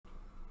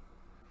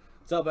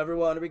What's up,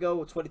 everyone? Here we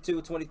go.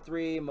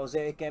 22-23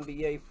 Mosaic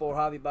NBA 4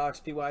 hobby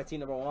box PYT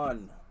number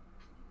 1.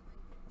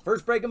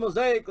 First break of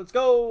Mosaic. Let's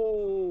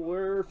go.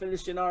 We're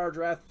finishing our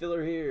draft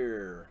filler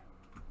here.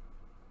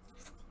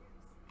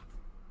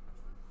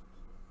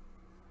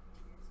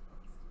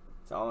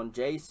 It's on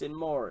Jason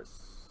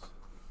Morris.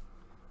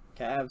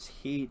 Cavs,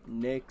 Heat,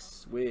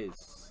 Knicks,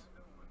 Wiz.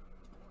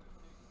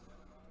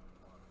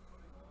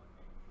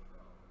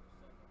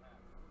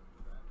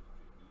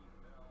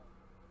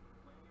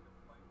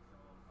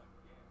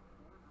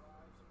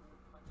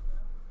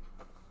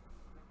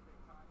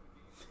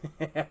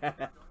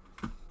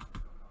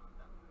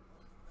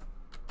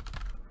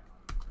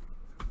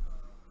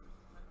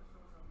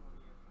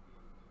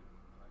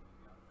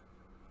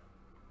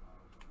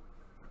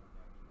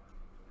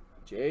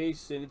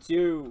 Jason, it's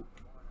you.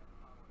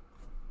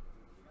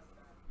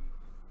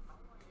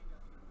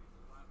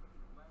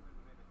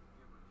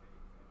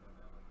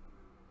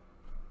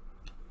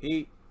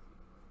 Heat.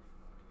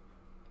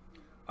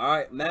 All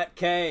right, Matt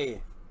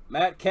K.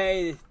 Matt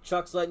K.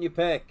 Chuck's letting you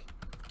pick.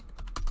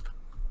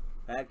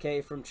 Matt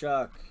K from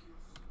Chuck.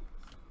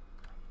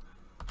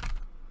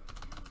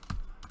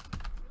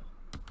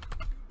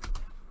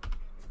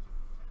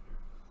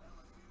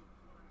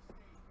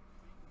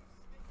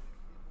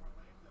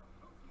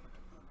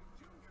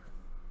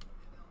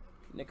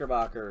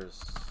 Knickerbockers.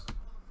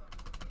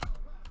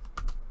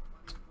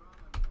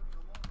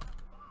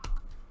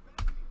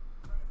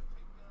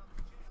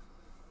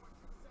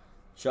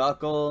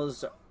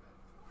 Chuckles.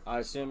 I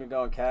assume you're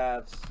going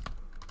Cavs.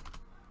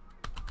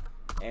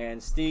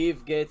 And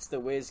Steve gets the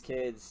Whiz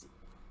Kids.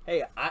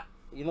 Hey,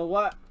 you know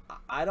what?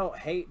 I don't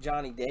hate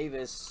Johnny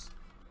Davis.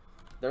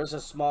 There's a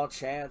small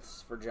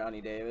chance for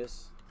Johnny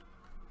Davis.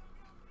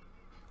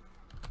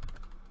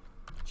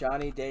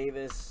 Johnny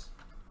Davis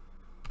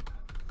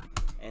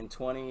and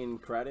 20 in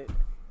credit.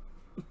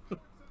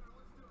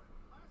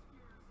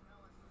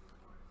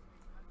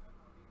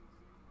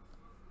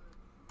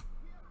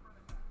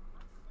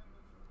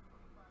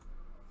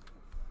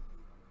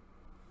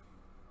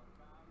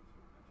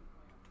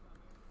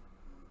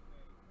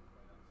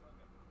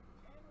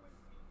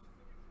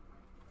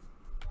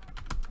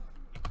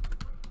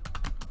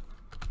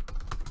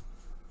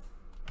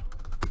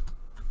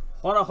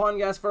 Juan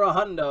gas for a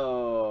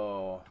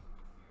hundo.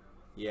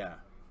 Yeah,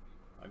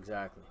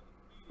 exactly.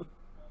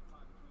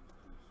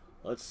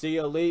 Let's see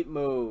elite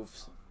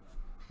moves.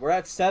 We're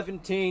at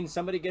 17.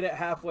 Somebody get it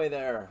halfway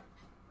there.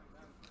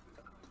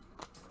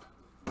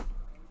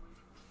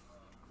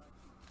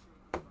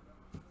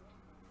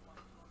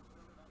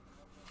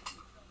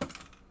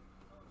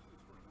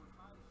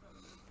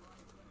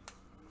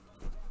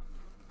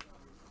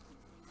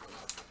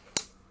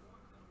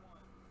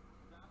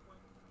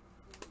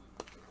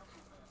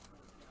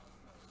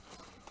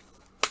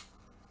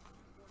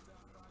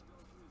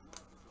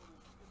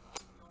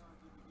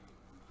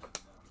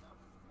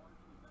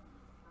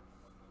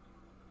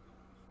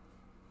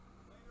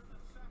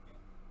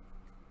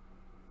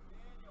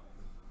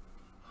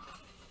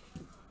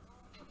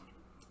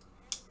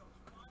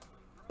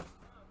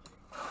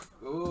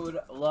 Good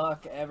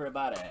luck,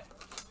 everybody.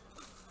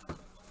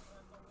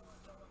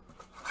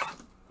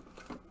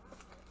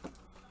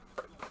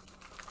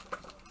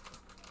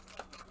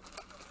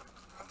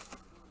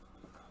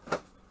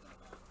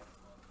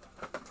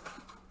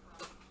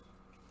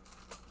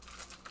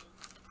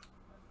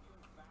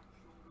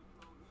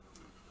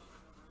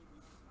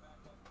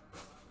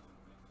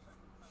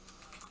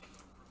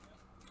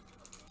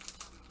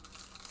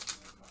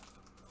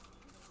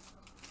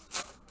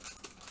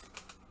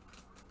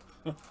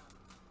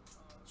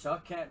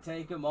 Chuck can't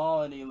take them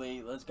all in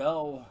elite. Let's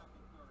go.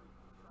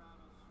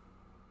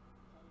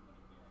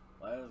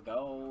 Let's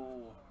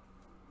go.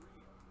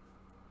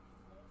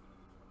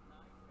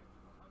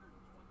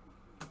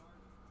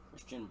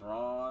 Christian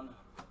Braun.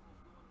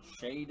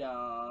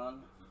 Shadon.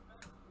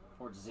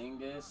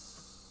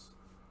 Porzingis.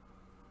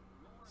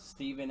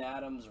 Steven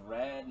Adams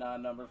red,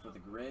 non-number for the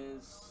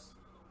Grizz.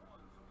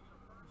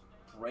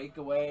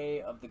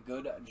 Breakaway of the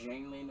good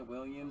Jalen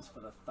Williams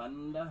for the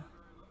Thunder.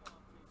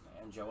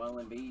 And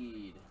Joel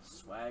Embiid,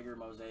 Swagger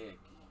Mosaic.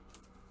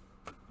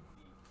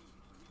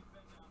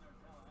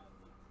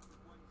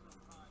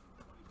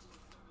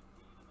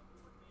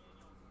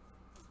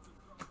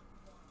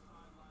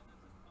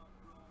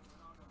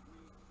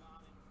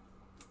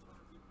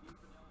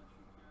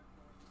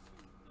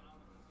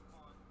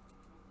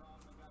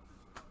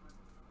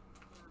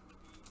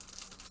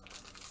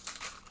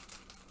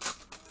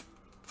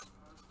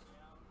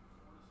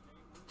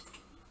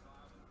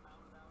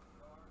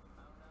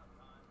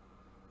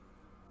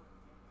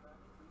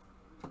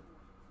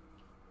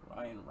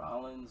 Ryan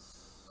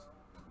Rollins,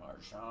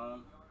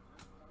 Marjan,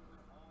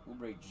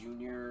 Oubre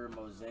Jr.,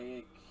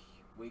 Mosaic,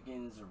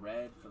 Wiggins,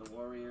 red for the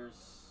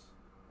Warriors,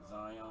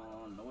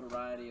 Zion,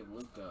 notoriety of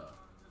Luka.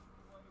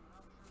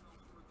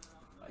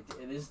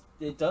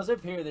 It does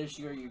appear this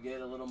year you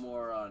get a little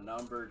more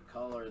numbered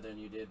color than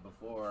you did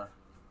before.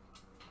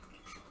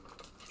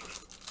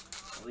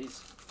 At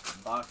least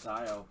box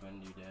I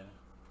opened, you did.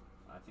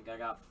 I think I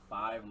got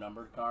 5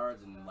 numbered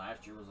cards, and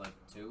last year was like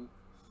 2.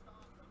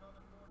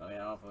 I mean, I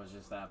don't know if it was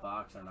just that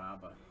box or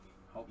not, but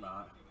hope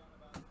not.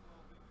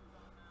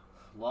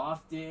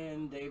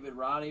 Lofton, David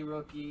Roddy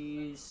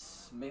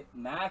rookies,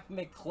 Mac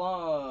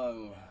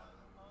McClung,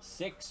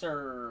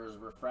 Sixers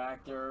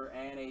refractor,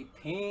 and a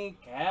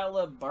pink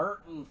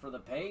Halliburton for the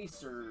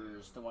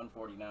Pacers to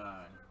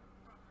 149.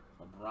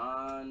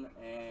 LeBron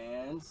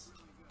and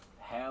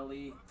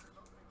Hallie.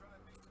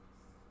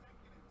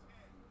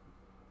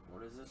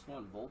 What is this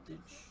one? Voltage?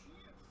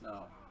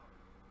 No.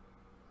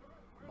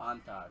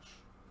 Montage.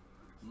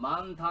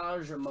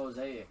 Montage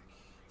Mosaic.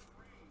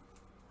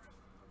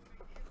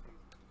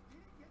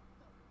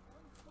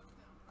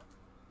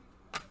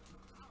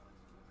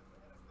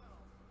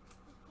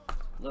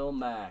 Lil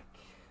Mac.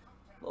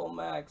 Lil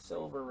Mac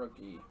silver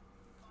rookie.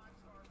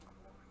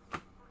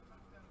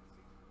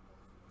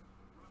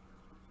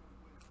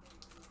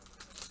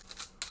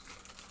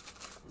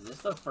 Is this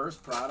the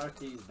first product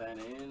he's been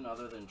in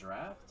other than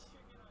draft?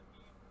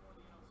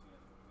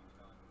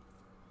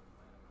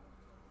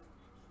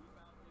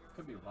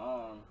 Could be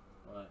wrong,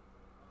 but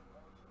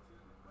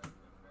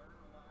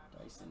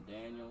Dyson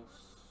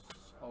Daniels,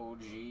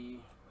 OG,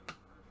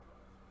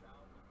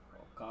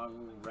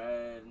 Okongwu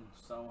red,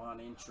 Sohan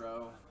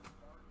intro.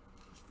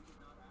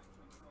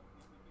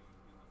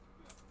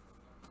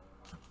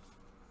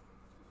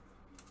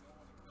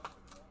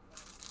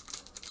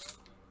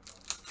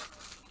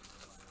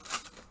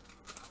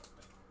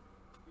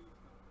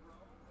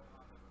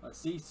 I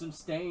see some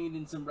stained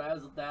and some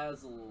razzle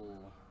dazzle.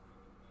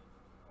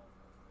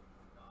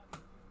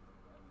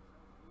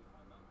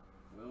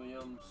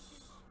 Williams,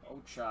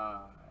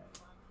 Ochai,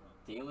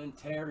 Dalen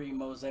Terry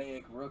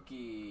Mosaic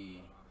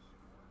rookie.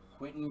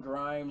 Quentin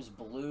Grimes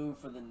blue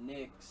for the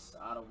Knicks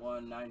out of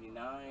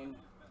 199.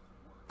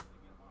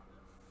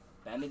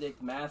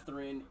 Benedict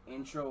Mathurin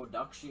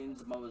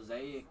introductions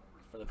Mosaic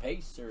for the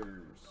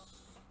Pacers.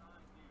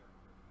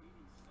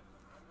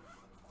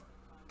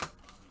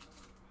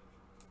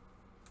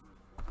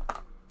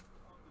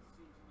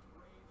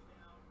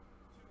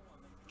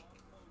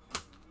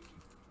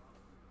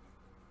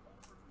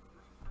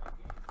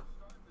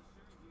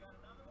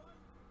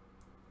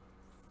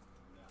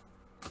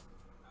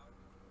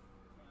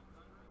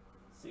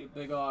 See a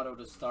big auto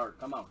to start.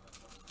 Come on.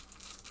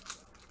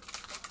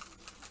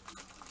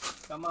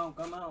 Come on,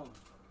 come on.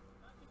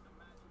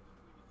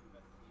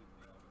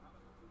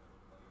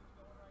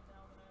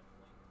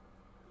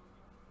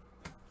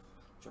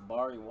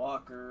 Jabari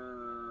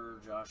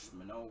Walker, Josh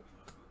Minot,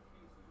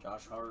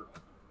 Josh Hart,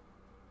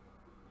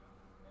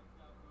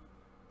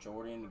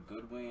 Jordan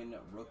Goodwin,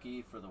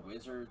 rookie for the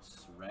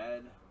Wizards,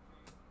 red.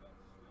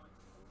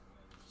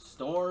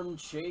 Storm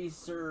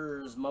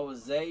Chasers,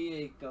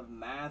 Mosaic of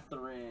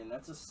Mathurin.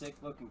 That's a sick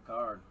looking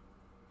card.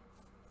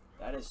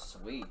 That is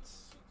sweet.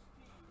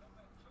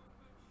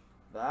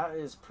 That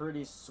is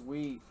pretty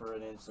sweet for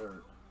an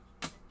insert.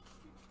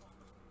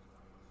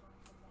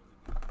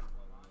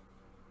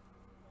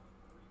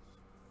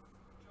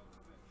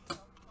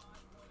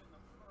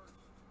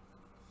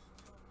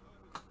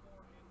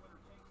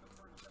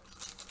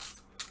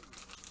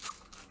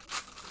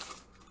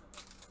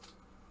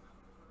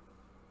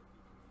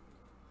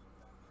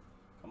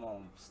 Come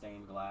on,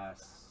 stained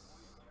glass.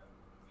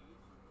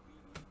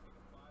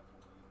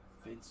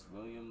 Vince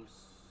Williams,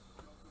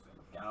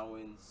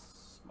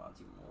 McGowans,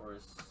 Monty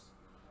Morris,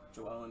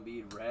 Joel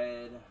Embiid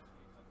red.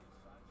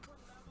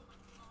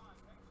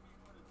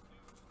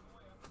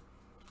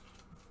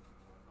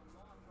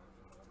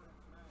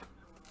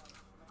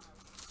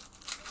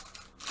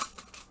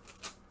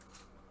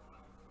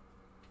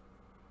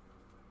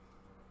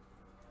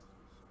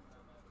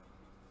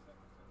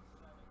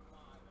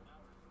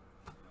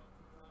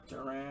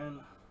 Duran,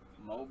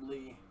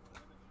 Mobley,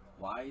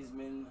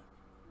 Wiseman,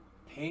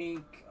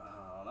 pink.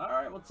 All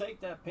right, we'll take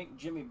that pink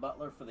Jimmy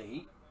Butler for the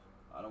Heat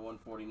out of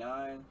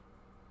 149.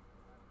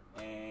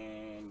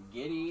 And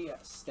Giddy,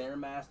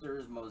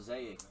 Stairmasters,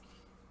 Mosaic.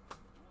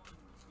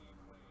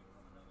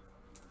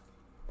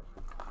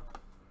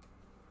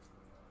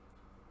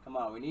 Come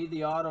on, we need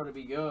the auto to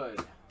be good.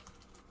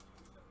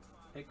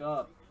 Pick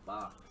up,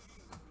 box.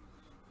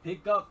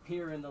 Pick up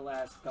here in the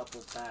last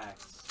couple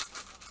packs.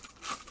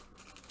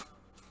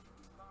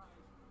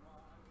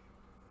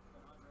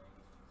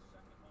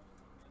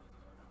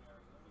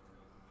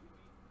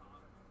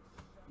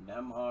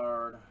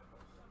 Nemhard,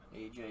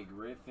 AJ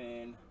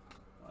Griffin,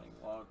 Lonnie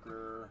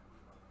Walker,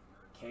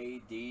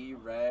 KD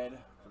red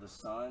for the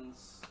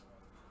Suns,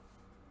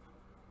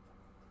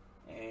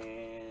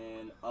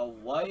 and a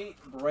white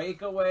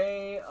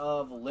breakaway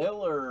of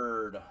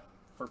Lillard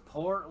for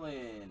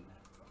Portland.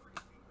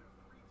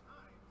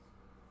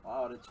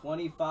 Oh, to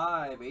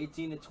 25,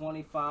 18 to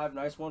 25,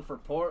 nice one for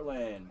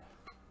Portland.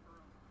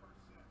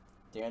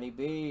 Danny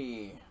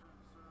B.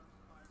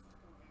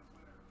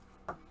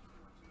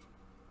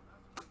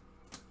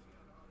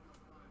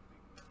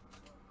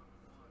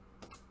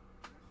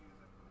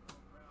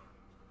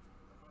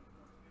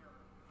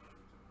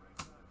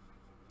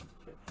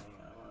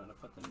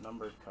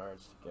 Numbered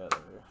cards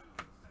together.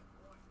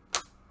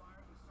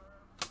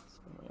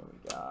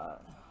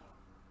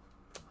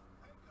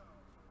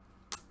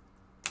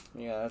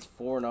 Yeah, that's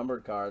 4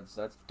 numbered cards.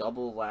 That's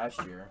double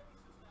last year.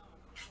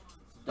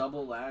 It's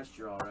double last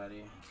year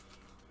already.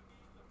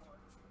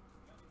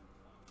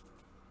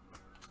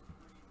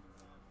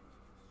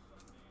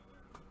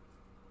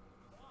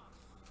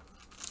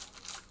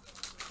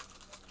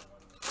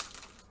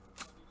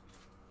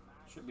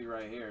 Should be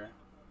right here.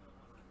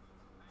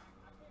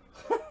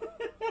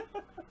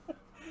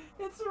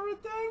 It's a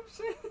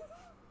redemption.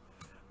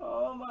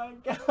 Oh my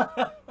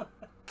god.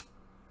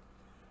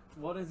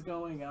 What is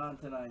going on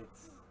tonight?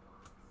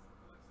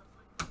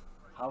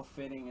 How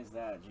fitting is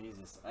that?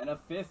 Jesus. And a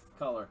 5th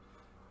color.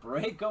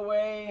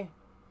 Breakaway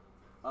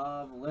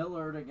of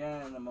Lillard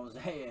again. The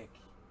Mosaic.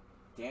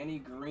 Danny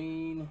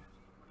Green.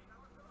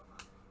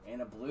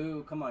 And a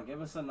blue. Come on,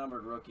 give us a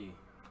numbered rookie.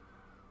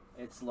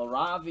 It's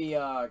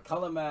Laravia.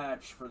 Color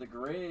match for the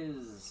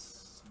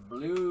Grizz.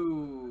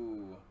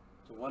 Blue.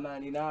 To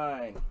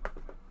 199.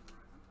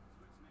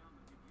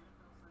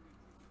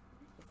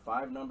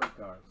 5 numbered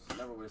cards.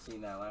 Never would have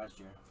seen that last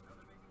year.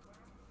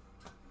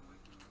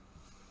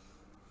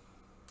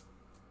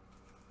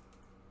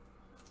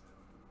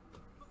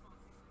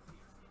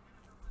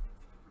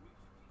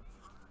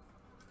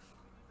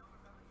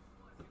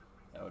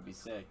 That would be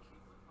sick.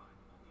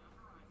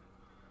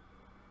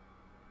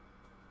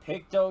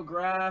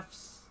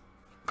 Pictographs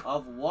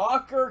of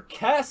Walker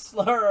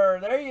Kessler.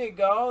 There you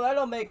go.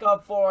 That'll make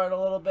up for it a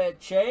little bit,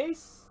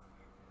 Chase.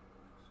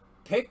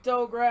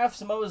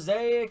 Pictographs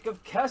Mosaic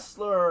of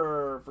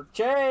Kessler for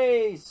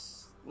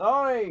Chase.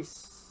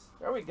 Nice.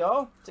 There we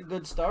go. It's a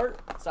good start.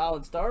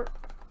 Solid start.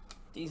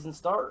 Decent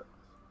start.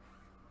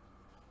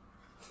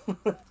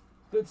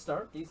 Good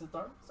start. Decent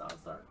start. Solid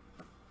start.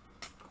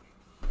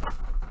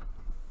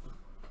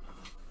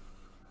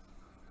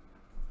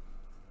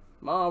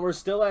 Come on, we're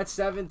still at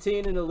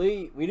 17 in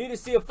Elite. We need to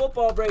see a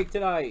football break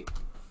tonight.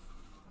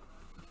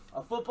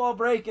 A football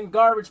break in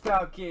Garbage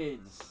Pail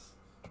Kids.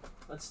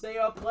 Let's stay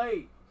up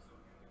late.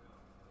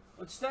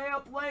 Let's stay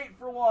up late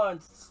for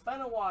once. It's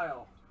been a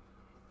while.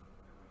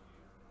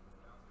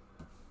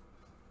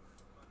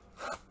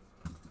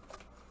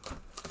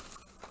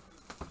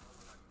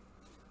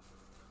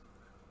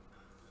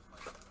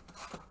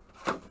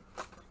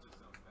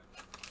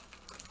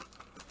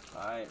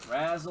 Alright,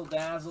 Razzle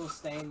Dazzle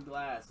Stained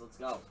Glass. Let's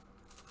go.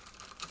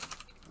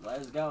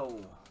 Let's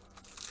go.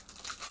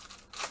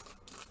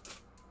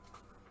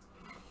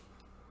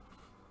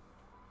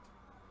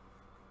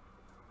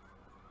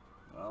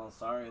 Well,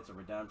 sorry it's a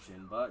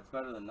redemption, but it's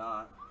better than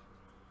not.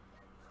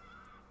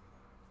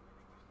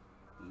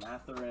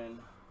 Matherin.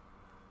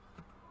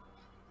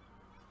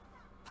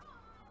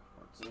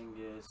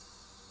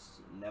 Porzingis.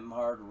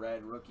 Nemhard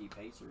Red Rookie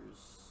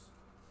Pacers.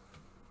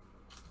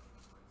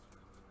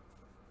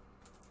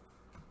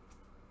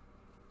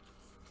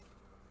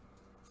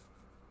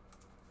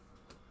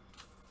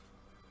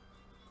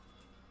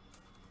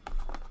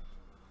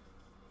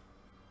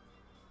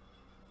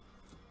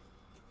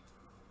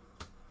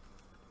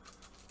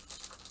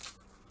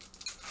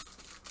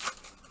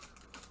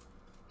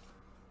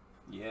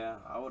 Yeah,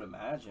 I would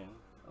imagine.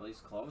 At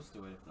least close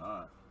to it, if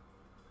not.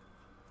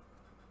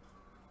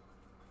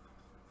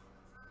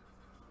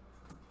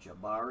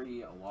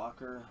 Jabari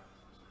Walker.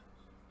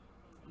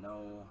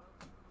 No.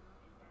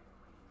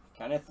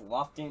 Kenneth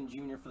Lofton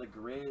Jr. for the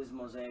Grizz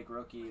Mosaic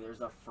Rookie.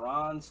 There's a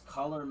Franz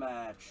color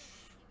match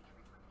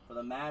for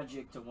the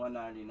Magic to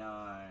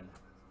 199.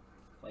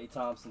 Klay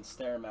Thompson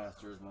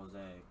Stairmasters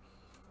Mosaic.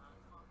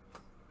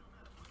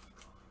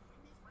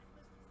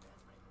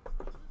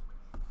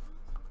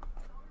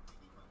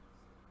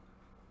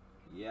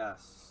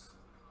 Yes.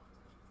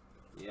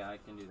 Yeah, I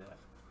can do that.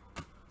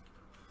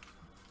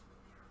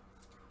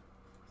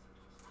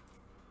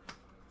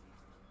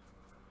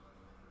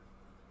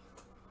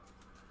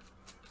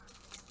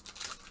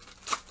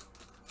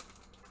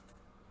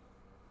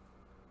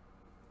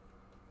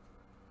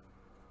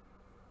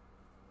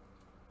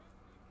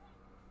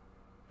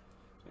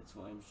 It's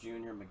Williams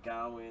Jr.,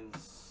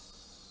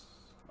 McGowan's,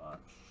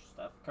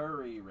 Steph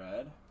Curry,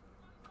 red.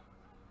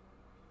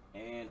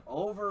 And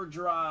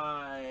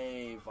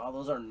Overdrive. Wow,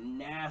 those are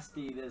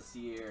nasty this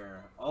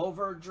year.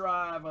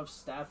 Overdrive of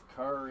Steph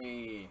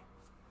Curry.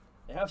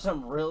 They have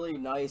some really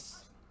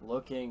nice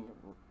looking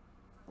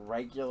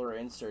regular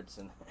inserts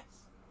in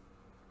this.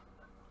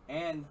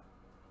 And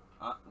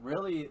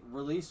really,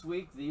 release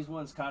week, these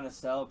ones kind of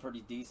sell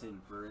pretty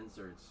decent for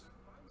inserts.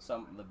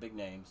 Some of the big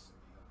names.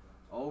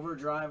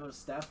 Overdrive of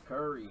Steph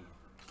Curry.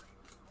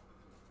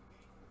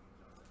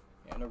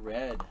 And a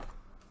red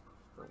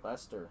for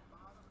Lester.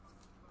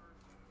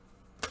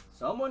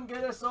 Someone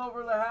get us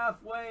over the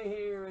halfway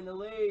here in the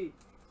lead.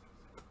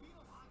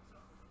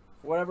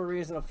 For whatever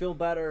reason, I feel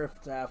better if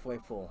it's halfway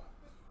full.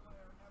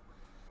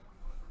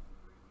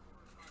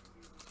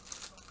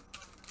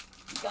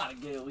 You gotta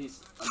get at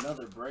least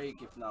another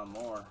break, if not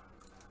more.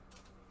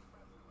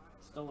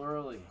 It's still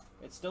early.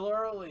 It's still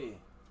early.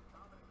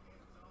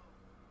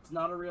 It's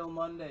not a real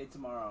Monday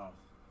tomorrow.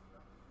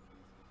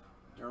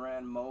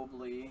 Duran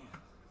Mobley.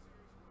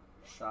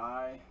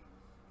 Shy.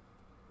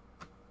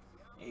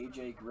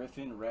 AJ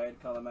Griffin, red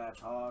color match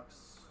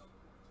Hawks.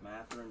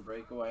 Matherin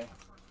breakaway.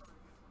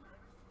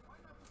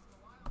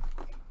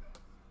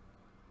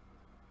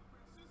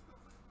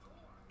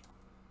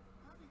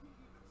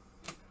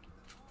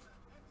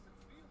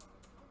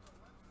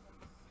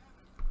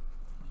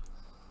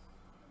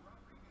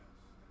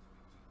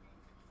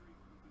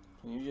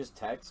 Can you just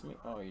text me?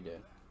 Oh, you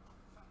did.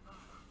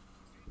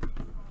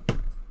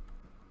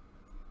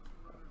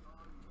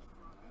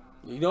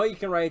 You know you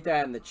can write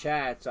that in the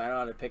chat, so I don't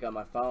have to pick up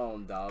my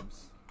phone,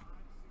 Dubs.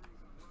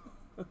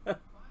 What's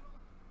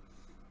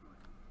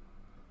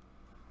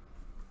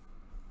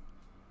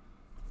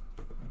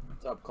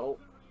up, Colt?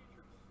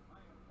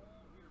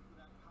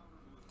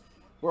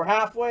 We're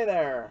halfway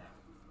there.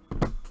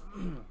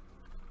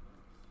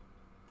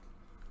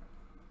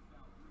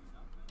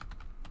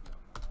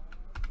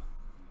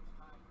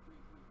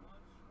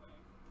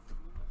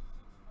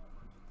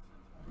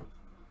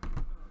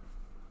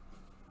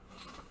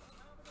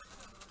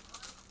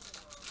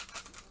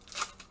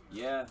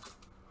 Yeah.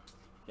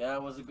 Yeah,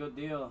 it was a good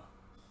deal.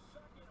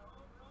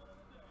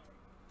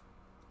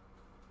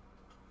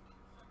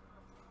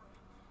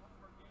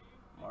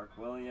 Mark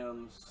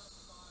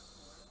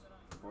Williams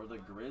for the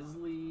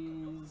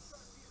Grizzlies.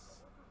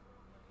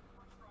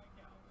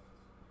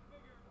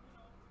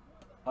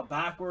 A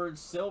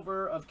backwards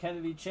silver of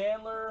Kennedy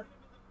Chandler.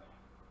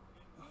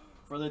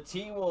 For the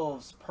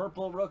T-Wolves,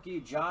 purple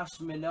rookie Josh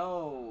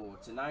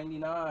Minot to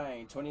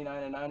 99,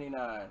 29 and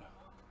 99.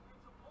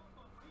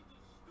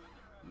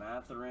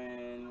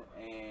 Matherin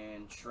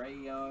and Trey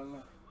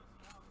Young,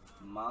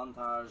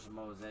 montage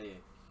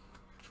mosaic.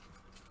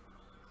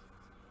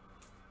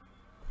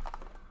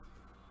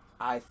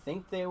 I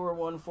think they were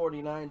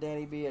 149,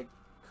 Danny B. I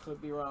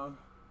could be wrong.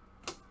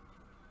 I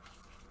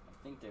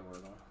think they were,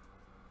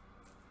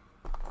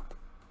 though.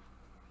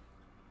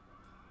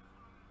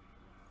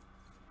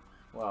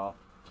 Well,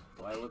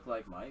 do I look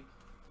like Mike?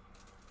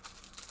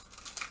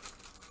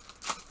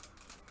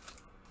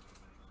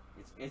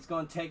 It's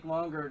going to take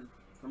longer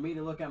for me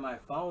to look at my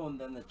phone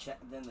than the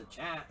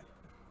chat.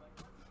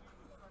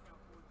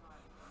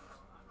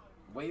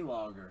 Way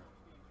longer.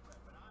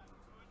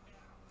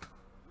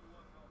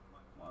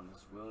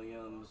 Juanis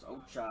Williams,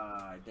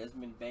 Ochai,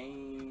 Desmond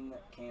Bain,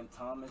 Cam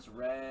Thomas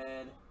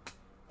red,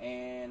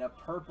 and a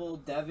purple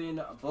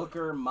Devin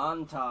Booker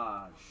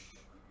montage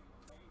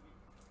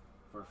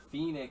for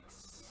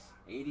Phoenix,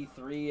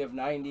 83 of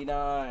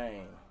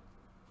 99.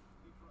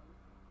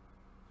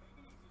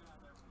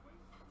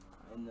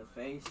 In the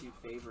face, you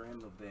favor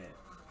him a bit.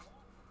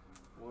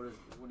 What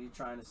are you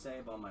trying to say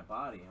about my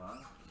body, huh?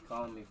 You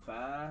calling me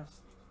fast?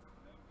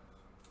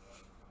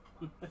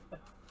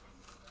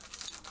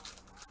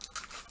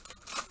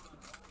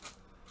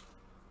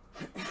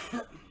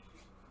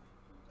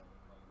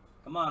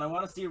 Come on, I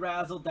want to see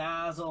Razzle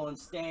Dazzle and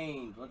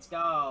Stained. Let's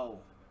go.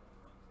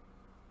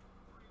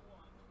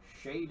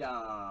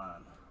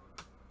 Shadon.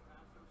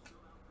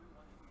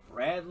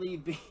 Bradley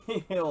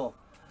Beal.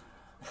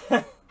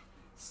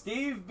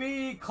 Steve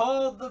B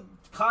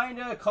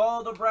kinda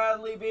called the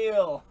Bradley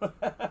Beal.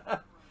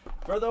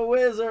 For the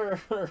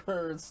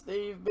Wizards,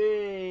 Steve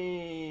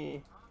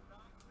B.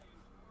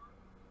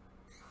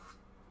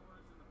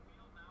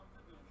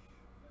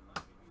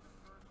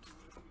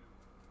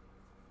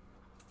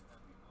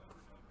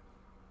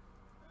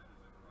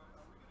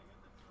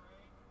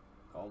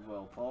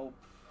 Caldwell Pope.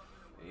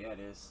 Yeah, it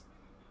is.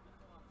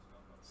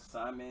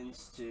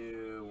 Simons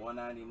to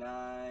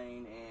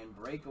 199 and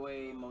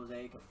breakaway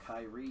mosaic of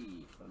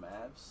Kyrie for the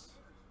Mavs.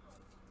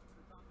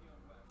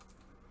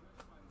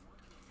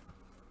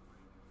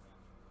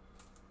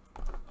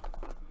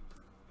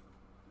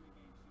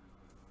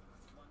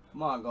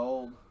 Come on,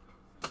 Gold.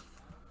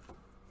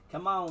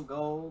 Come on,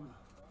 Gold.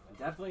 I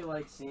definitely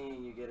like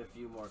seeing you get a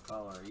few more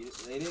color.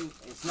 They didn't.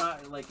 It's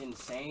not like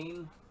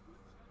insane.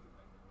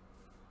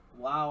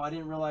 Wow, I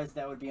didn't realize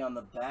that would be on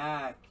the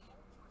back.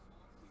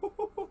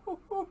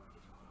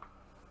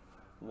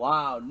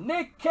 Wow,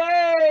 Nick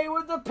K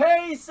with the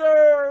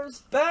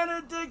Pacers.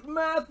 Benedict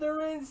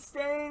Matherin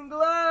stained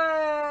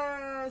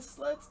glass.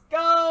 Let's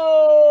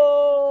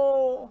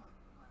go.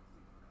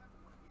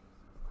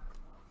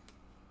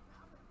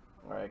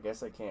 Alright, I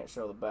guess I can't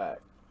show the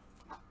back.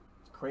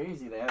 It's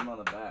crazy they have him on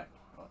the back.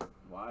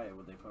 Why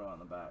would they put it on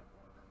the back?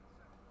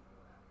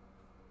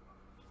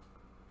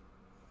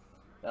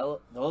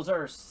 Those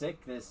are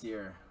sick this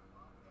year.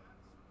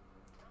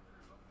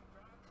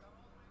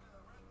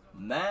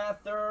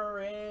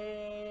 Matherin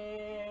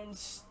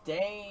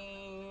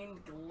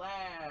stained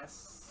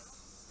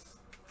glass.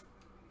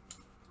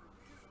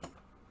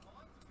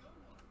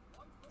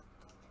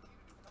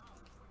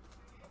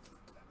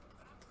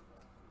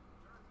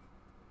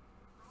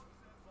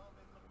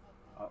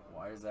 Oh,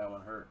 why is that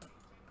one hurt?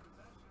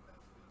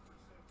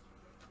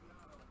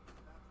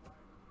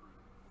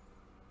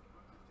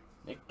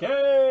 Nick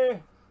K.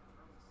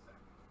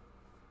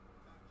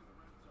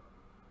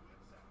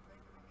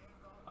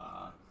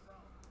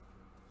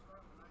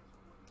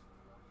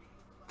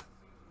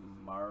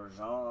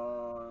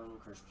 Marjan,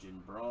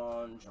 Christian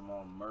Braun,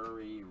 Jamal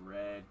Murray,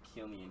 red,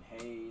 Killian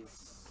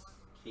Hayes,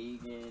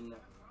 Kagan,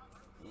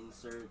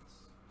 inserts.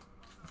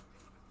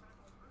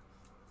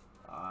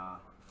 I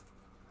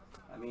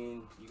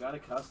mean, you got a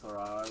Kessler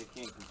on. You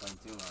can't complain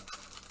too much.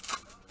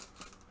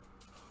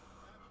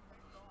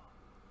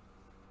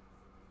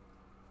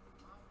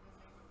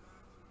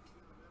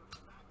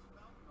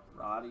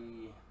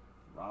 Roddy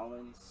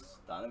Rollins,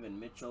 Donovan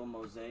Mitchell,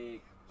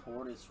 Mosaic,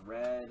 Portis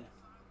Red.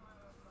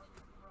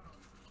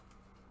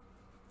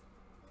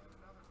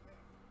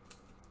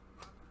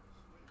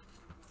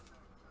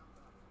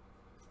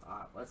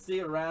 Alright, let's see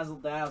a Razzle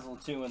Dazzle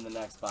 2 in the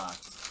next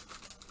box.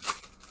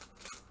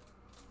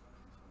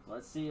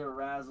 Let's see a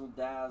Razzle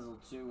Dazzle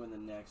 2 in the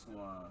next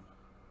one.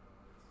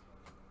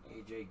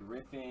 AJ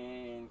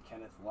Griffin,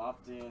 Kenneth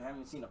Lofton.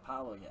 Haven't seen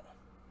Apollo yet.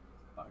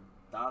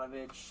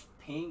 Bogdanovich,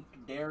 Pink,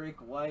 Derek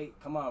White.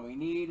 Come on, we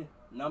need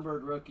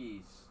numbered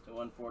rookies to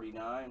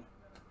 149.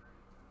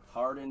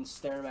 Harden,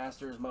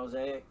 Stairmasters,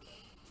 Mosaic.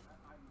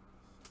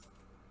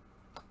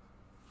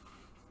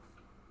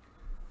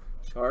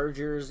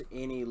 Chargers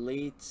in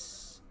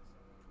Elites.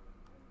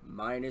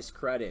 Minus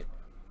credit.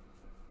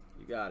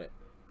 You got it.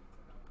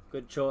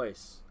 Good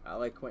choice. I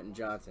like Quentin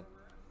Johnson.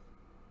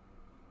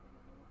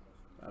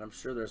 And I'm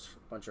sure there's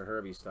a bunch of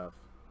Herbie stuff.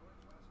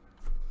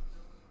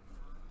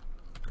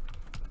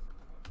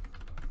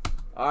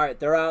 Alright,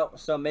 they're out.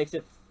 So makes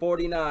it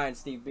 49,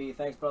 Steve B.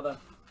 Thanks, brother.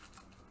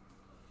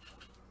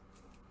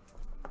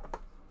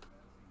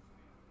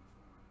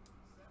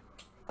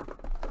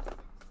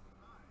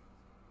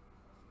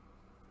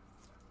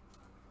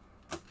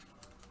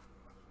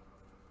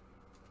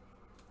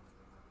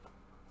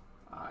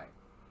 Alright.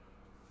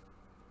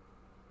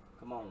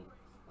 Come on.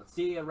 Let's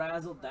see a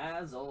Razzle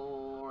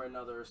Dazzle or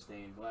another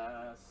stained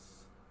glass.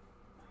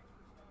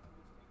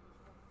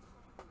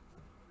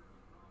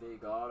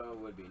 Big auto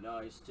would be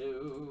nice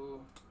too.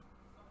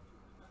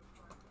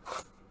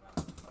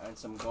 And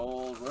some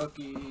gold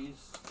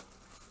rookies.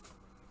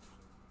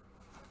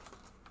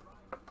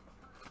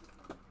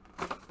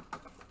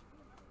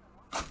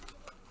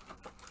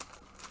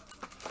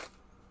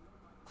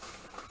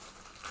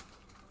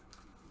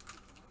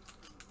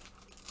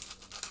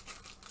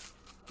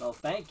 Oh,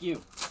 thank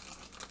you.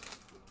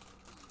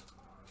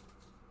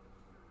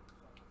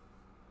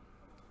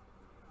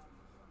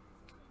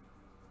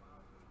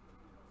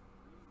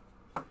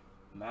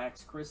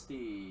 Max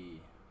Christie,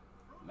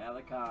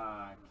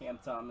 Malachi, Cam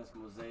Thomas,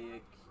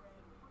 Mosaic,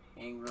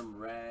 Ingram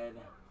Red,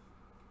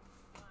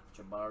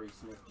 Jabari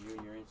Smith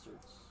Jr.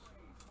 inserts.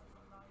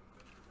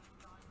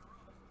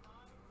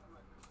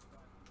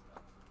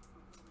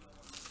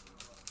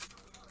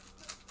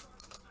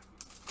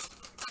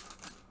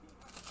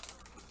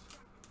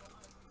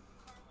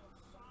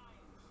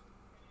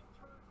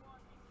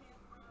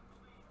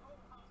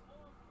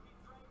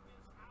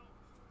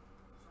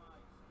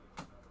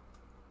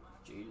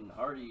 Jaden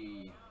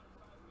Hardy,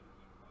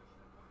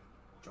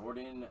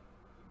 Jordan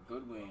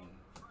Goodwin,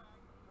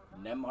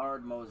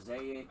 Nemhard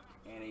Mosaic,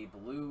 and a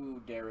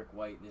blue Derek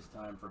White this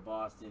time for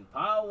Boston.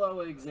 Paolo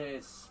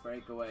exists,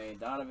 breakaway.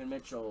 Donovan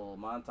Mitchell,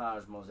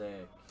 Montage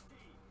Mosaic.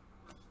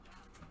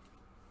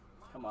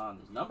 Come on,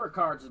 these number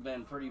cards have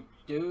been pretty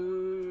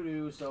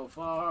doo-doo so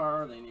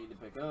far. They need to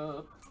pick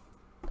up.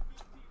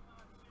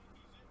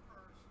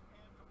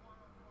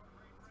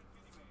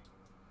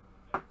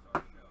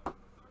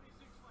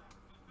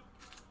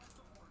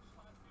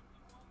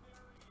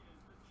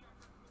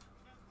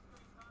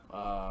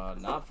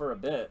 Not for a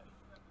bit.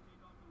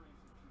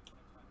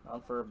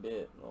 Not for a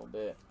bit, a little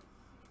bit.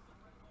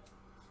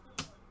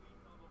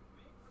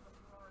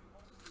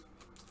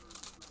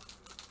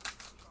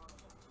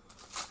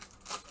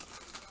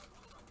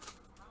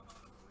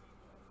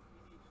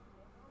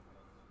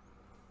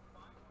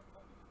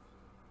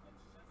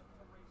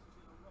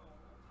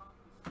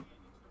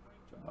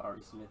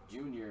 Jabari Smith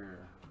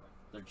Jr.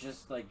 They're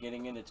just like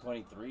getting into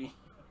 23.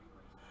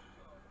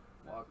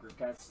 Walker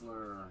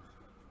Kessler.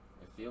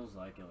 It feels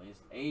like, at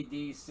least.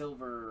 AD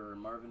Silver,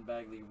 Marvin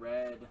Bagley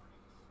Red,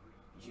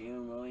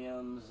 Jalen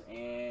Williams,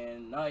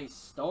 and nice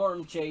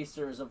Storm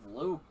Chasers of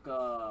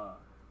Luka.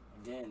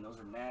 Again, those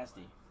are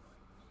nasty.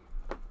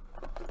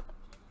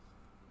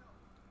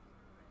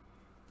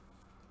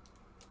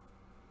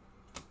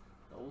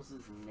 Those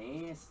is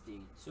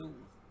nasty too.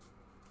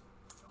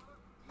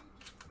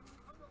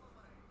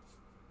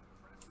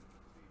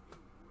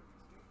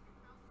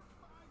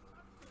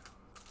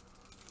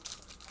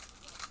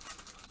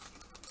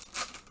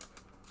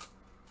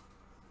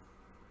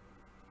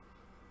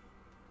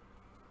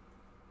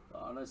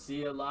 Wanna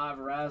see a live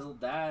Razzle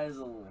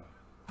Dazzle.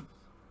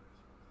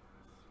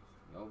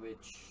 Jovic,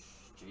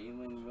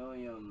 Jalen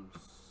Williams,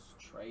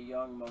 Trey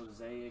Young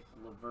Mosaic,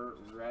 Levert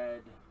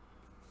Red.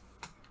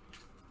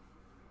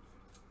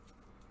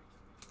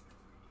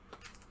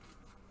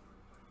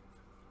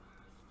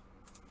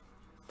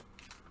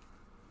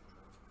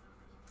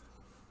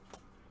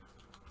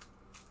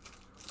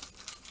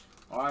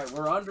 Alright,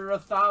 we're under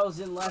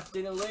 1,000 left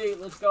in Elite.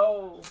 Let's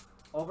go.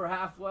 Over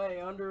halfway,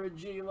 under a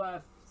G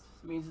left.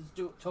 Means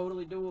it's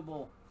totally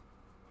doable.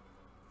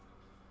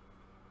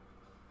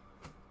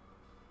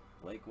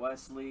 Blake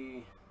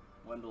Wesley,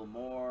 Wendell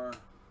Moore,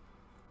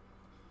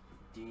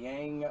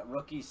 Dieng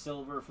rookie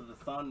silver for the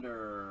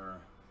Thunder.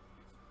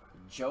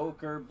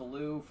 Joker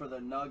blue for the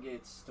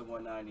Nuggets to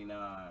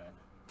 199.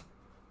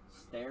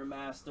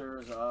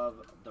 Stairmasters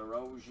of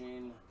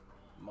DeRozan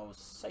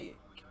Mosaic.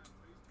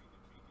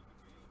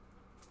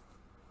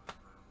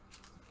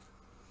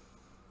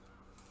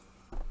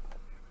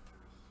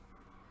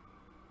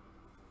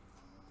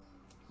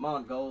 Come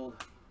on, gold.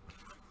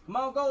 Come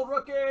on, gold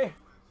rookie.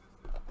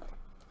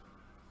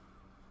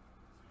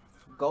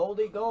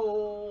 Goldie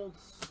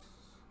Golds.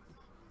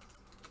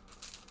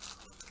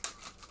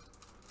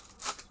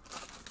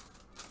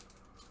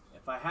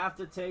 If I have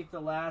to take the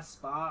last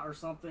spot or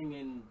something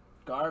in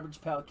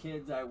Garbage Pail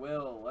Kids, I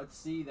will. Let's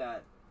see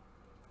that.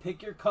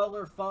 Pick your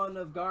color fun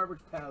of Garbage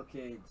Pail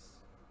Kids.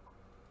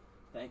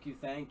 Thank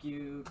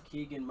you,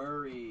 Keegan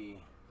Murray.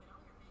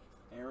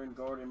 Aaron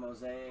Gordon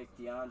Mosaic,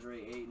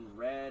 DeAndre Ayton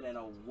red, and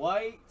a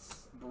white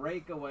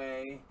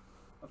breakaway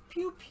of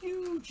Pew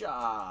Pew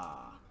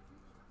Ja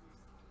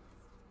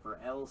for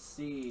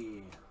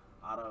LC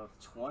out of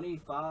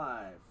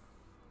 25.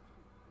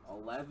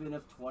 11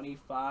 of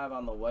 25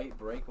 on the white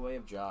breakaway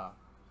of Ja.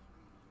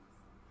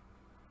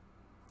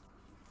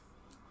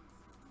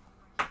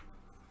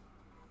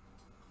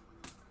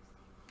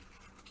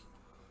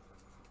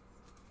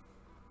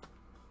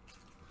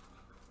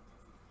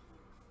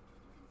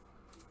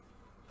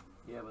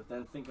 Yeah, but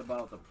then think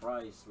about the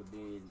price would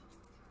be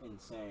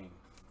insane.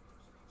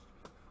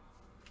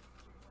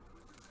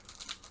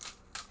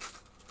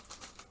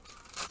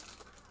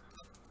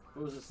 If it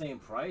was the same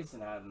price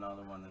and had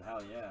another one, then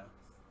hell yeah.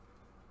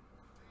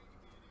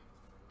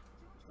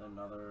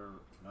 Another,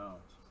 no,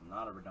 it's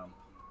not a redump.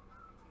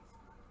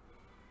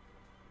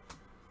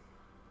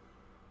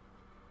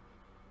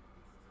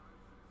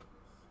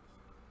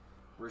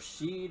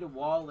 Rasheed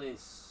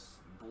Wallace,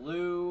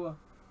 blue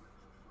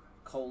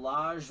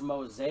collage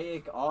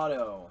mosaic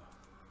auto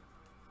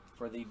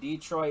for the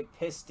Detroit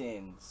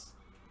Pistons,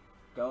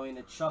 going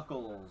to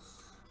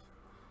Chuckles.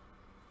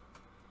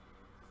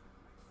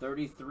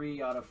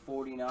 33 out of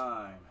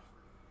 49.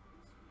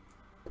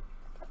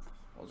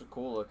 Those are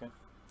cool looking.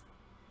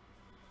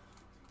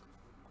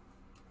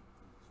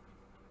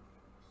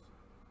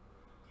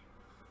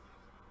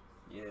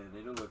 Yeah,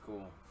 they do look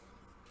cool.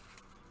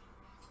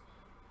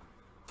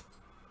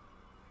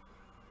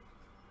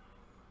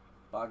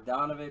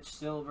 Bogdanovich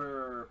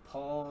silver,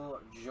 Paul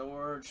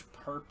George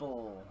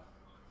purple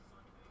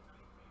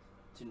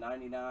to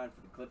 99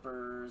 for the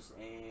Clippers,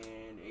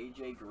 and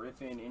AJ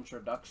Griffin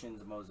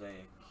introductions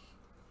mosaic.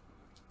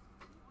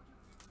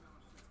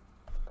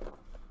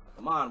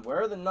 Come on,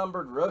 where are the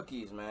numbered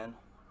rookies, man?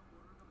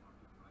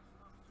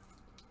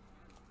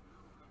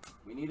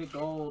 We need a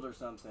gold or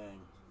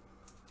something.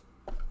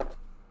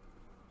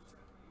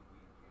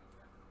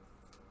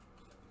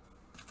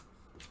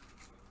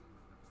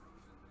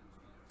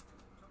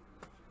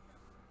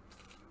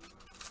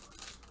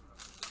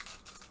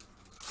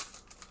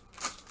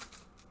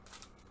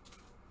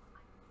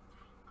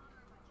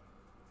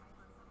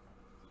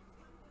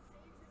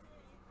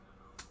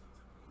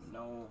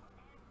 No.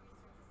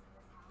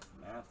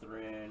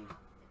 Matherin,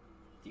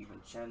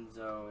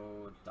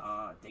 DiVincenzo,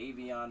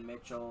 Davion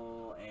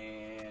Mitchell,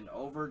 and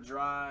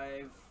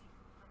overdrive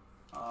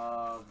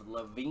of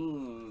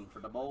Levine for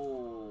the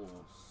Bulls.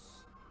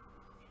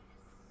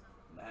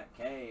 Matt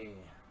K.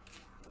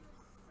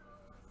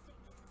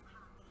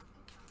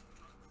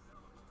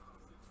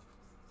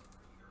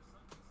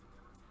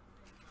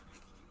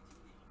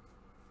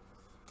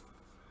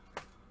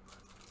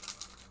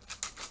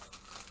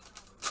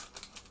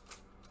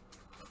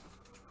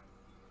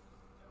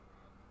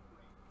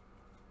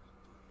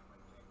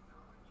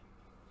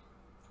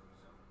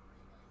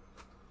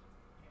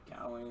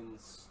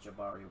 Gowans,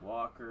 Jabari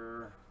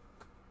Walker,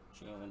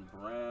 Jaylen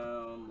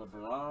Brown,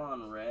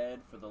 LeBron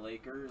red for the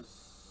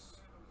Lakers.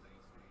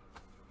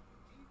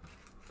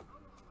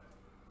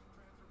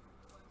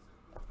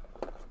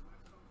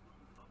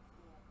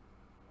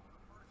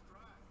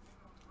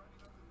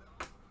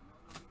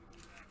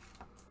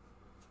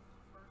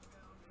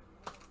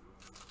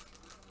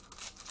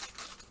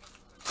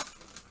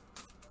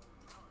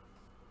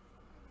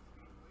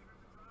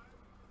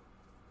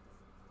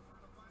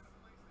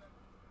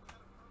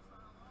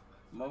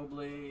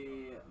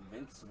 Mobley,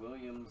 Vince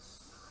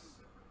Williams,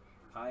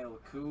 Kyle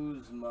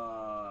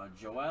Kuzma,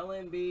 Joel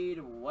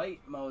Embiid, white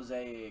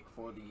mosaic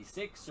for the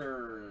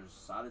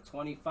Sixers out of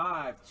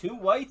 25. 2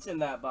 whites in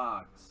that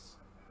box.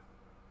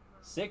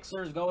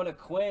 Sixers going to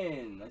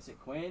Quinn. Is it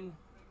Quinn?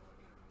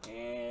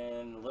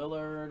 And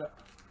Lillard,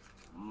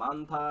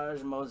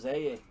 montage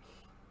mosaic.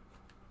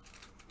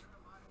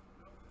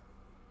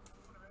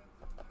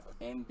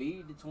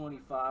 Embiid to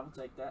 25. I'll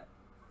take that.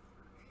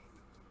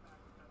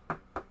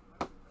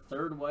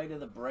 3rd white of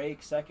the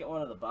break, 2nd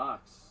one of the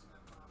box.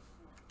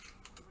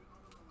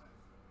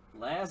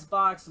 Last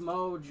box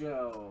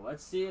mojo.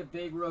 Let's see a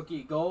big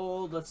rookie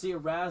gold. Let's see a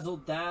razzle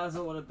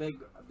dazzle and a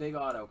big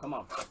auto. Come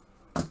on.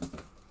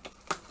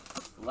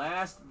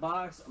 Last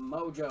box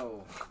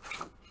mojo.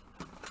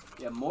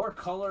 Yeah, more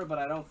color, but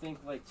I don't think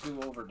like too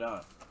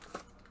overdone.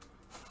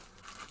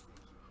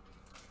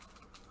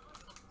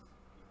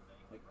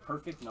 Like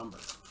perfect number.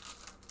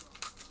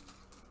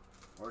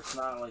 Where it's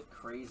not like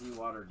crazy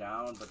watered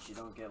down, but you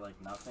don't get like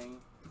nothing.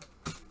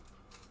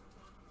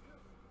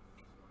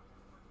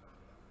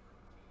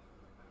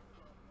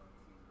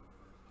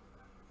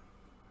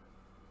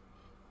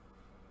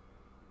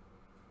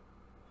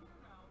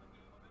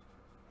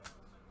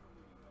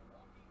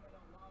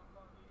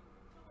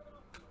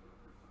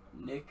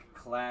 Nick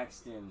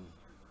Claxton.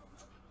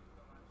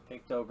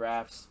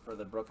 Pictographs for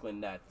the Brooklyn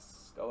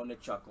Nets. Going to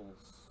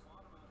Chuckles.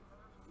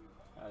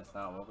 That's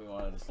not what we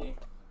wanted to see.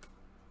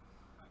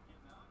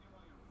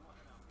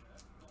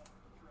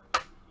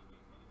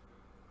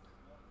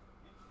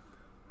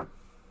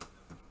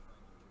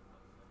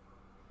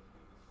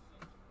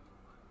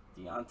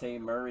 Deontay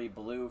Murray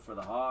blue for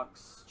the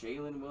Hawks.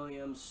 Jalen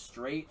Williams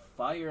straight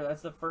fire.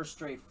 That's the first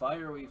straight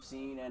fire we've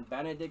seen. And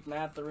Benedict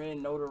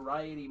Mathurin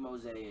notoriety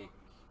mosaic.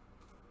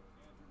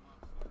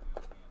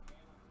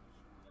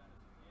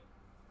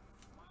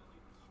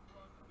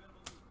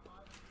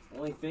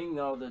 Only thing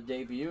though, the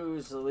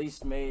debuts at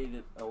least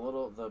made a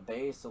little the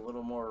base a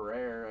little more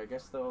rare. I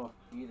guess though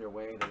either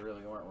way they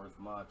really weren't worth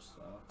much.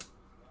 So.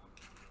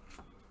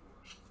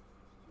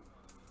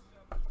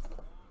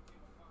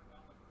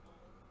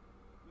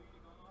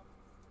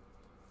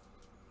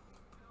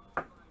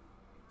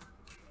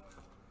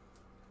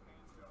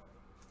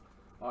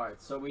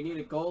 Alright, so we need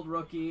a gold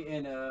rookie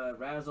and a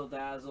razzle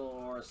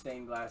dazzle or a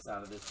stained glass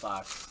out of this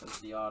box since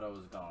the auto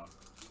is gone.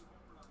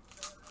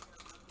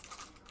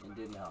 And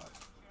didn't help.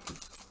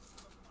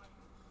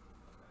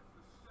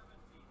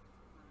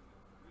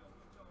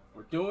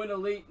 We're doing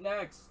elite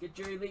next. Get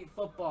your elite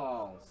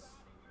footballs.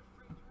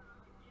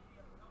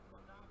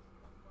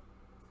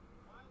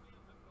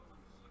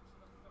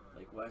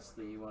 Lake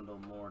Wesley, Wendell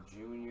Moore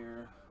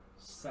Jr.,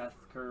 Seth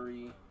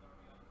Curry,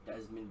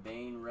 Desmond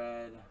Bain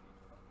red.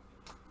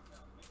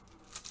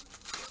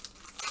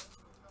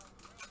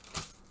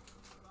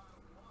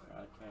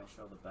 I can't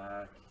show the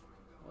back.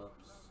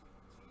 Whoops.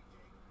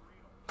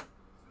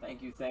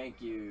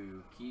 Thank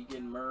you.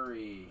 Keegan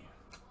Murray.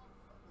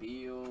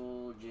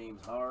 Beal,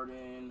 James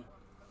Harden,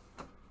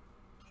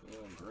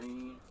 Jalen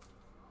Green.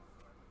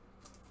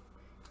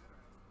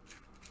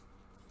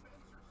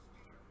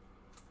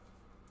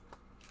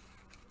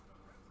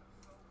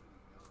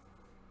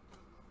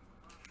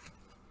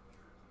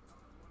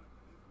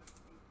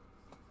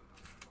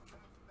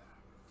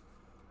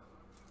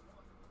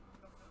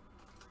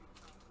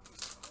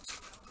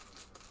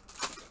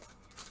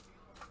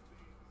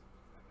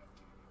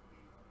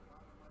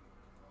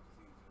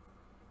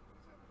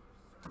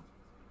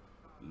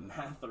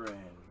 Mathurin,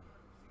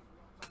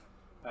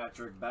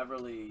 Patrick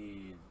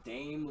Beverly,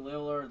 Dame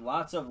Lillard,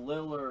 lots of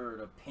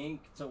Lillard, a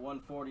pink to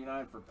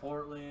 149 for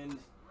Portland,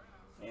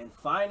 and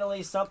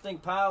finally something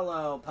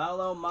Paolo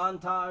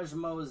montage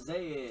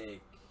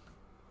mosaic.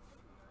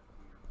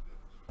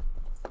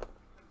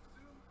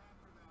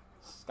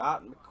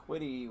 Scott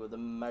McQuitty with a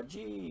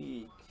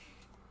Magic.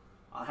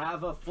 I'll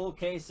have a full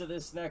case of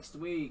this next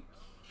week.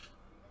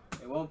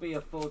 It won't be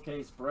a full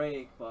case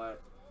break,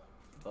 but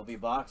there'll be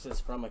boxes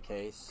from a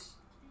case.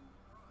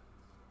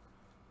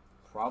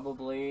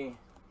 Probably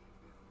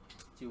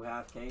 2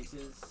 half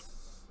cases.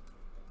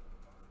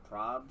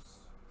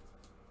 Probs.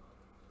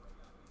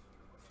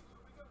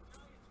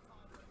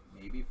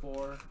 Maybe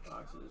 4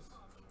 boxes.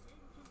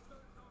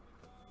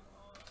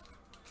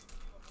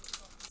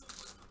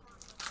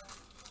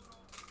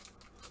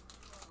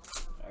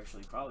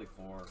 Actually, probably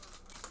 4.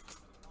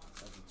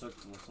 Since it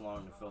took this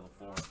long to fill the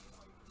 4.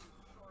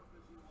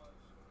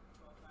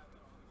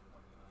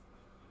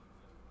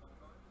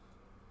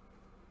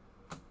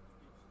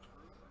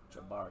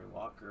 Jabari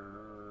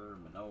Walker,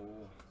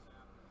 Minot,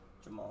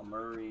 Jamal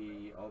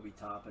Murray, Obi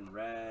Toppin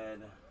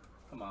red.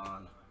 Come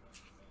on.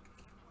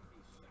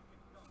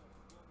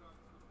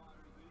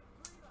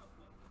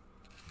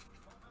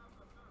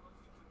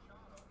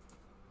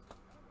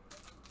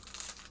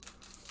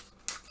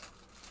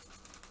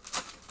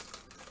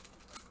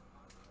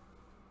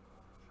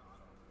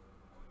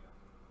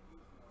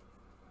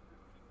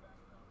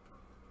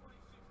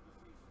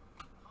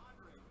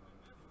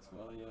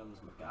 Williams,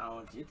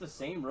 McGowan. You get the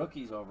same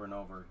rookies over and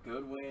over.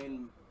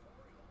 Goodwin,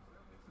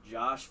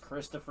 Josh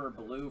Christopher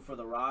blue for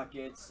the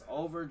Rockets.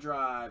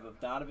 Overdrive of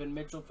Donovan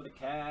Mitchell for the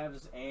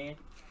Cavs. And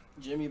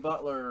Jimmy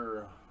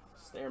Butler.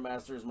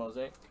 Stairmasters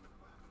mosaic.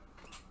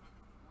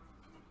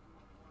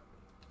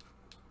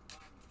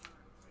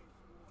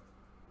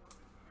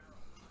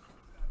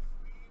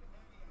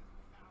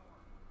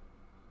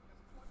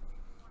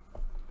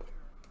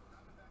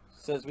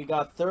 Says we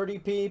got 30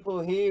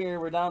 people here.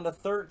 We're down to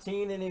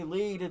 13 in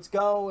elite. It's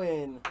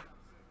going.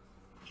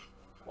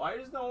 Why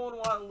does no one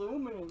want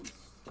luminance?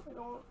 I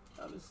don't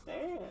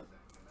understand.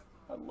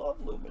 I love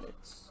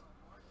luminance.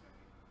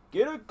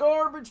 Get a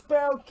garbage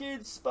pail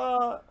kid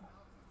spot.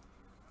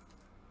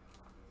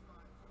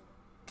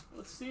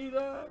 Let's see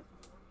that.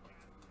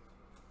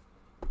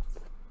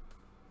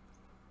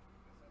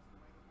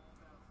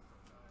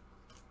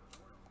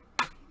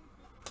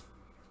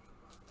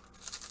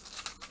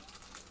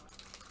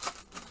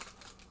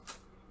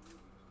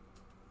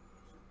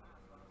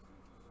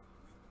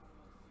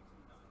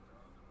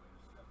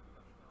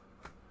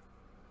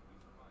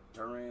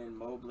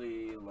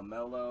 Mobley,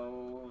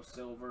 LaMelo,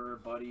 Silver,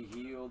 Buddy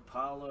Hield,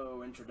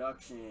 Paulo,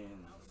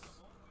 introductions.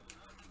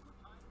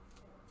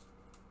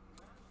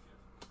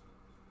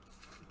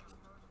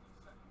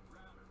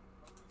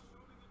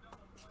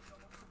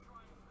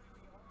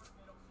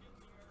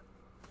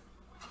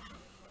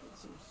 Get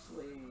some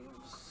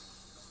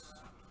sleeves.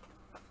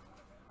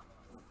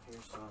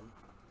 Here's some.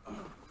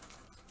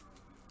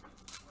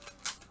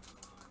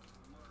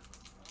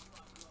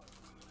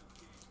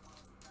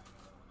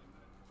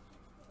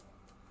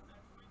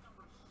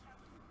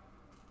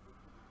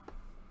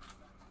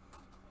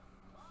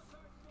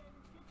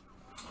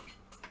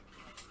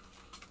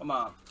 Come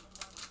on.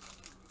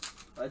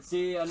 Let's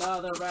see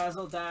another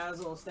razzle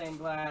dazzle stained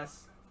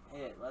glass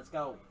hit. Let's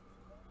go.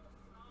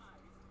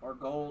 Or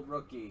gold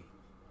rookie.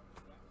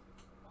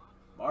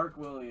 Mark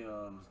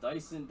Williams,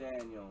 Dyson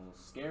Daniels,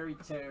 Scary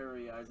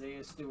Terry,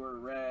 Isaiah Stewart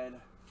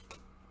red.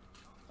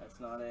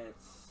 That's not it.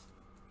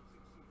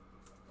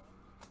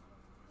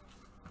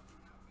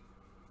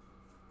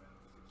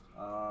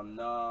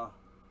 No.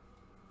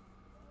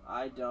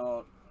 I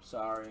don't.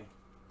 Sorry.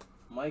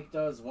 Mike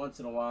does once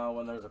in a while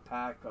when there's a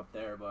pack up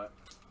there, but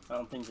I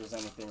don't think there's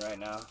anything right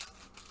now.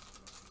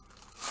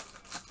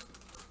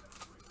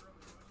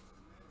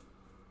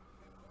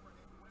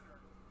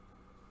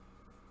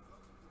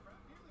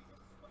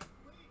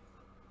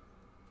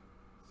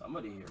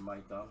 Somebody here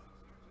might though.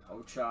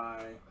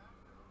 Ochai.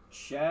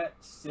 Chet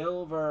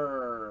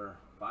Silver.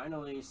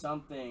 Finally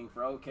something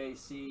for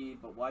OKC,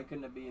 but why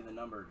couldn't it be the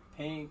numbered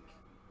pink?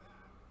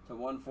 To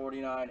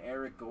 149,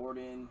 Eric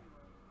Gordon.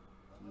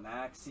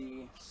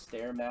 Maxi,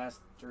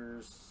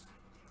 Stairmasters,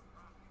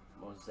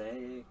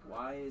 Mosaic.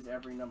 Why is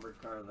every numbered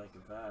card like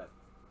that?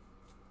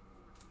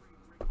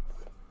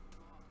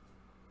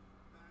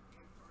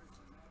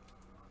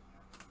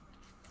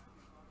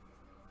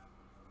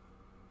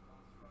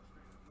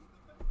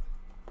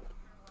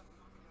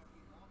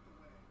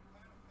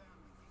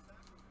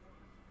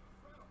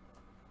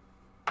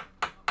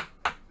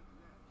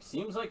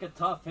 Seems like a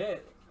tough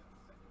hit.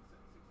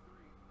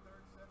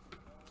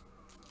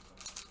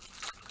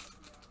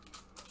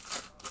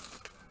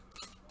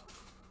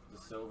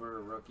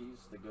 Silver rookies,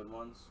 the good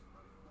ones.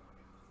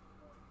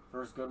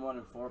 First good one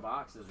in 4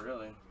 boxes,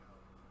 really.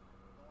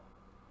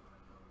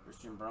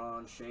 Christian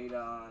Braun,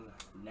 Shadon,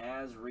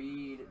 Naz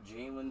Reid,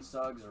 Jalen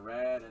Suggs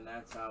red, and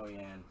that's how we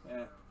end.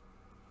 Eh.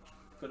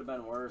 Could have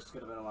been worse, could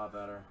have been a lot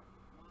better.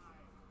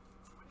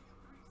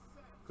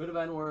 Could have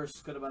been worse,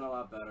 could have been a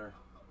lot better.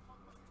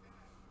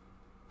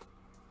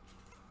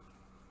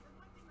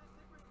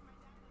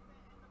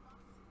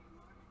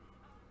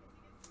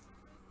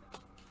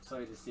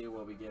 Excited to see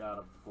what we get out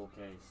of a full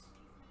case.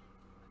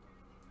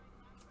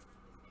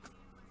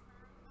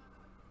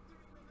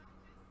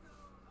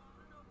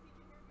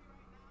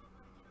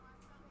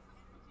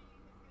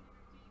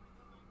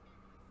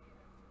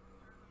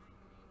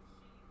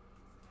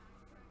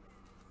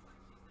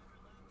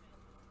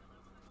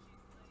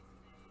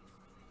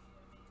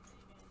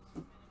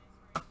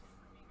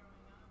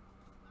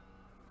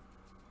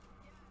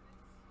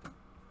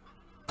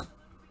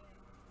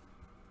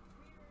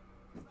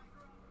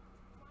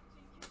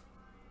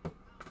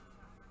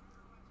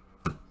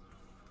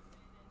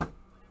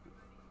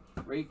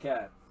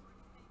 Recap.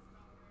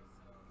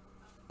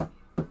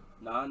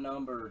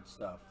 Non-numbered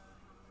stuff.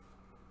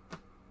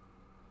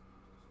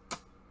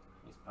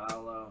 He's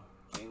Paolo,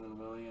 Jalen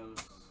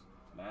Williams,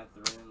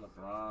 Mathurin,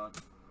 LeBron,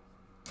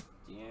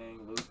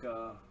 Dieng,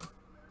 Luka,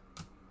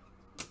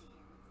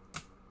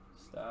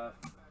 Steph,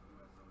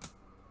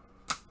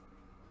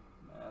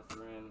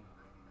 Mathurin,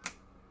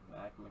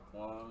 Mac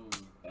McClung,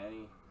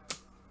 Benny.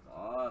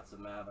 Lots of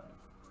Mathurin.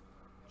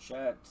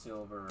 Chet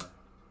Silver.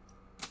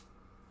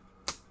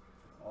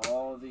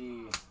 All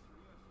the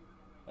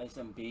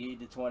Nba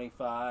to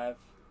 25.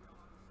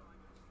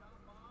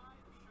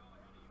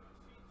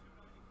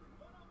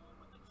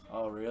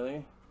 Oh,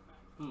 really?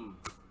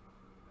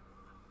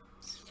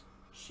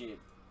 Shit.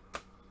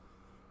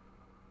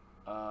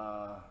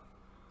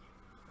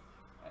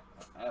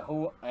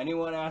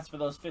 Anyone asked for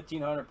those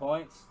 1,500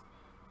 points?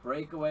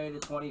 Breakaway to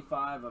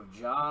 25 of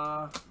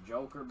Ja,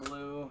 Joker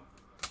Blue.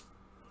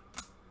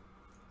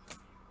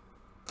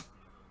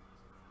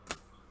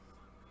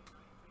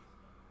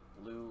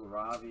 Blue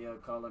Ravia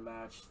color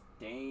match.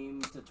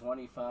 Dame to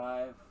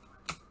 25.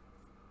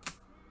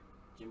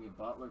 Jimmy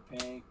Butler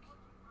pink.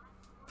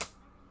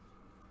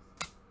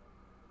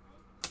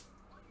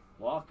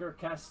 Walker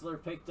Kessler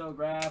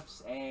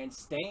pictographs and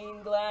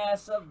stained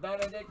glass of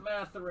Benedict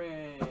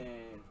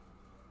Mathurin.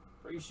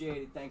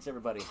 Appreciate it. Thanks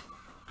everybody.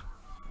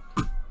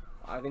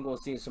 I think we'll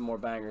see some more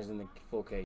bangers in the full case.